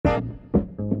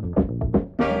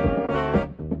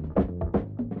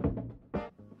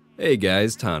Hey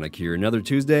guys, Tonic here. Another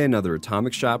Tuesday, another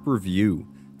Atomic Shop review.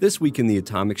 This week in the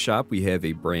Atomic Shop we have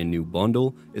a brand new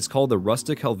bundle. It's called the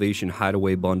Rustic Helvetian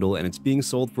Hideaway Bundle and it's being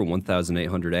sold for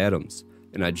 1,800 atoms.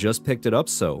 And I just picked it up,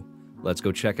 so let's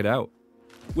go check it out.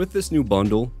 With this new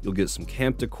bundle, you'll get some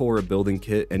camp decor, a building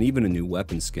kit, and even a new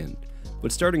weapon skin.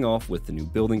 But starting off with the new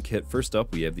building kit, first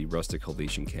up we have the Rustic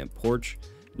Helvetian Camp Porch.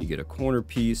 You get a corner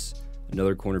piece,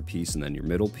 another corner piece, and then your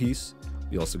middle piece.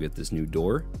 You also get this new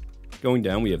door. Going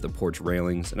down, we have the porch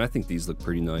railings, and I think these look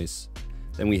pretty nice.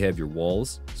 Then we have your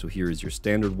walls. So here is your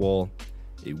standard wall,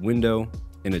 a window,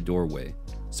 and a doorway.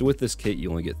 So with this kit, you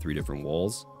only get 3 different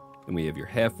walls. Then we have your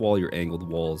half wall, your angled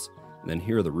walls, and then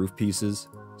here are the roof pieces.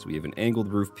 So we have an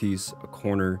angled roof piece, a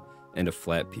corner, and a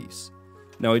flat piece.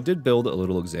 Now I did build a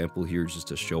little example here just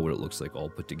to show what it looks like all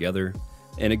put together.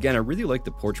 And again, I really like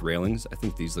the porch railings. I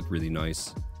think these look really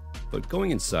nice. But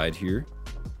going inside here,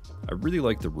 I really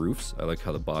like the roofs. I like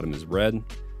how the bottom is red.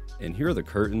 And here are the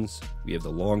curtains. We have the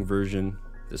long version,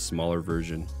 the smaller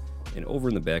version, and over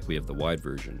in the back we have the wide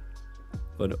version.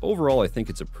 But overall I think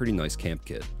it's a pretty nice camp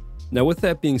kit. Now with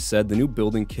that being said, the new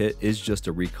building kit is just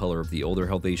a recolor of the older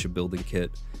Helvetia building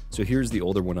kit. So here's the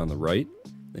older one on the right,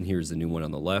 and here's the new one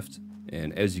on the left.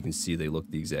 And as you can see, they look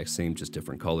the exact same, just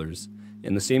different colors.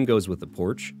 And the same goes with the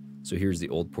porch. So here's the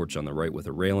old porch on the right with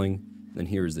a railing, and then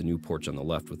here's the new porch on the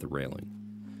left with a railing.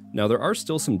 Now there are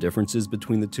still some differences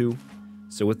between the two.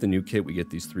 So with the new kit we get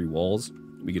these 3 walls.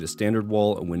 We get a standard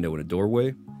wall, a window, and a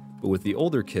doorway. But with the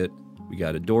older kit, we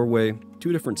got a doorway,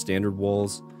 2 different standard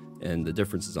walls, and the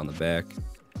difference is on the back.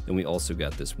 Then we also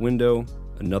got this window,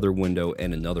 and another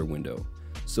window.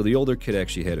 So the older kit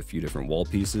actually had a few different wall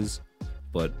pieces.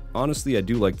 But honestly, I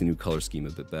do like the new color scheme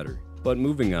a bit better. But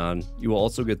moving on, you will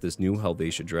also get this new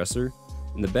Helvetia dresser.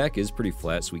 And the back is pretty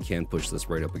flat, so we can push this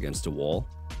right up against a wall.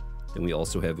 Then we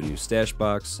also have a new stash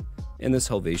box and this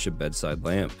Helvetia bedside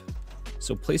lamp.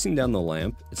 So placing down the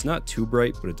lamp, it's not too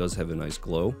bright, but it does have a nice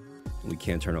glow, and we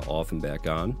can turn it off and back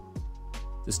on.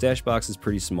 The stash box is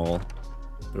pretty small,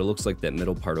 but it looks like that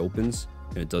middle part opens,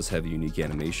 and it does have a unique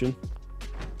animation.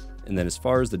 And then as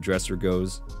far as the dresser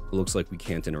goes, it looks like we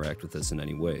can't interact with this in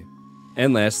any way.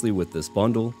 And lastly, with this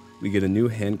bundle, we get a new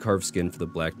hand-carved skin for the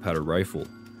black powder rifle.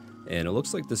 And it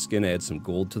looks like the skin adds some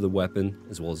gold to the weapon,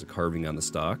 as well as a carving on the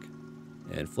stock.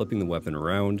 And flipping the weapon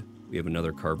around, we have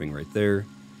another carving right there,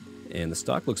 and the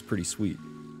stock looks pretty sweet.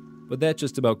 But that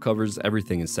just about covers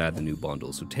everything inside the new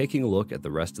bundle. So taking a look at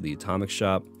the rest of the Atomic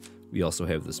Shop, we also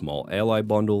have the small ally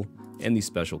bundle and the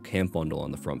special camp bundle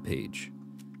on the front page.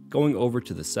 Going over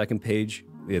to the second page,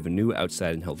 we have a new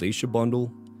Outside in Helvetia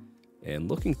bundle, and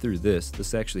looking through this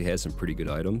actually has some pretty good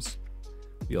items.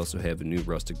 We also have a new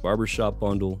Rustic Barbershop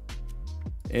bundle,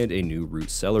 and a new Root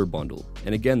Cellar bundle.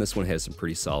 And again, this one has some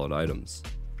pretty solid items.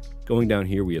 Going down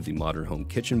here, we have the Modern Home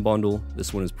Kitchen bundle.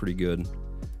 This one is pretty good.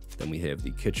 Then we have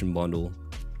the Kitchen bundle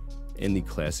and the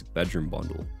Classic Bedroom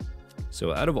bundle.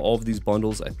 So out of all of these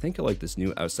bundles, I think I like this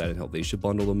new Outside in Helvetia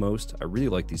bundle the most. I really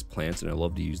like these plants and I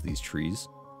love to use these trees.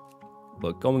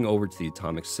 But going over to the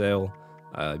Atomic Sale,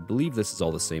 I believe this is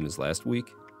all the same as last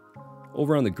week.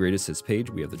 Over on the Greatest Hits page,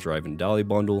 we have the Drive-In Dolly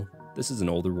bundle. This is an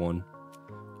older one.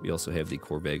 We also have the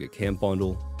Corvega Camp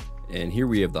bundle, and here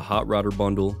we have the Hot Rodder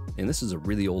bundle, and this is a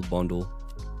really old bundle.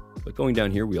 But going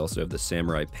down here, we also have the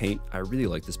Samurai paint. I really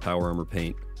like this Power Armor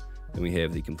paint. Then we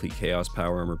have the Complete Chaos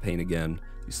Power Armor paint again,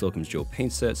 the Slocum's Joe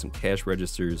paint set, some cash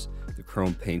registers, the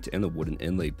chrome paint, and the wooden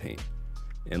inlay paint.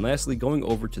 And lastly, going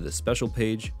over to the special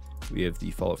page, we have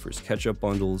the Fallout First Ketchup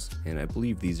bundles, and I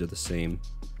believe these are the same.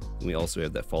 And we also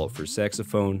have that Fallout First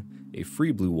saxophone, a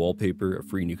free blue wallpaper, a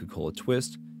free Nuka-Cola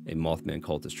twist, a Mothman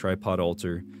Cultist tripod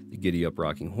altar, the Giddy Up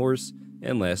Rocking Horse,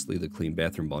 and lastly the Clean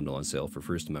Bathroom bundle on sale for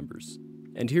first members.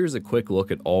 And here's a quick look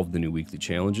at all of the new weekly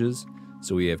challenges.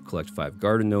 So we have collect 5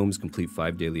 garden gnomes, complete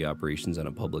 5 daily operations on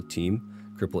a public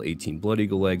team, cripple 18 blood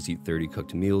eagle eggs, eat 30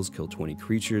 cooked meals, kill 20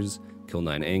 creatures, kill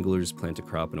 9 anglers, plant a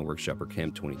crop in a workshop or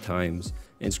camp 20 times,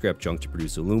 and scrap junk to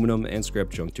produce aluminum, and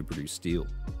scrap junk to produce steel.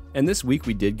 And this week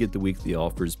we did get the weekly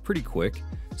offers pretty quick.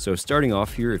 So starting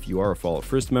off here, if you are a Fallout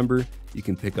First member, you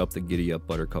can pick up the Giddy Up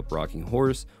Buttercup Rocking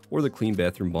Horse or the Clean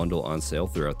Bathroom bundle on sale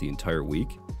throughout the entire week.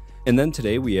 And then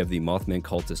today we have the Mothman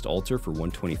Cultist altar for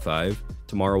 $125.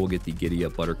 Tomorrow we'll get the Giddy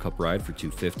Up Buttercup ride for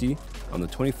 $250. On the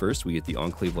 21st we get the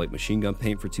Enclave Light Machine Gun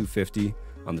paint for $250.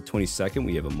 On the 22nd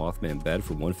we have a Mothman bed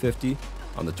for $150.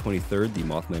 On the 23rd the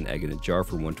Mothman Egg in a Jar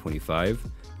for $125.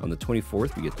 On the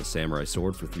 24th, we get the Samurai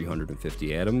Sword for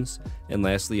 350 atoms. And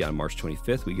lastly, on March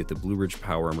 25th, we get the Blue Ridge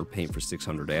Power Armor paint for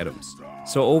 600 atoms.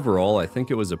 So overall, I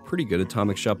think it was a pretty good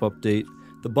Atomic Shop update.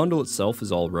 The bundle itself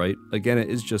is alright. Again, it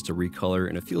is just a recolor,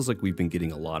 and it feels like we've been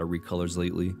getting a lot of recolors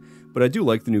lately. But I do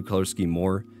like the new color scheme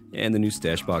more, and the new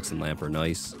stash box and lamp are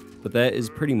nice. But that is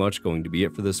pretty much going to be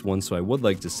it for this one, so I would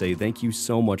like to say thank you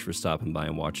so much for stopping by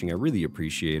and watching. I really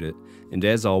appreciate it. And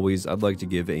as always, I'd like to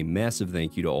give a massive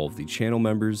thank you to all of the channel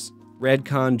members: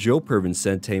 Radcon, Joe Pervin,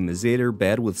 Sente, Mazader,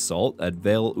 Bad with Salt,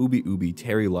 Edvale, Ubi,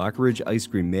 Terry Lockridge, Ice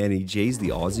Cream Manny, Jays the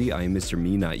Aussie, I am Mr.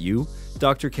 Me Not You,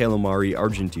 Dr. Calamari,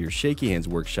 Argentier, Shaky Hands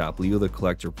Workshop, Leo the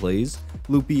Collector Plays,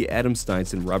 Loopy, Adam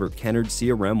Steinson, Robert Kennard,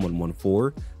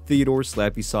 CRM114, Theodore,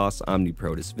 Slappy Sauce,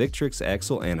 Omniprotus, Victrix,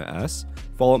 Axel, Anna S,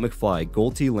 Fallout McFly,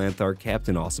 Golty, Lanthar,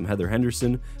 Captain Awesome, Heather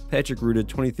Henderson, Patrick Rooted,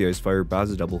 23 Icefire,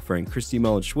 Baza Double Frank, Christy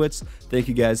Mellon Schwitz. Thank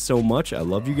you guys so much. I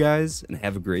love you guys, and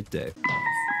have a great day.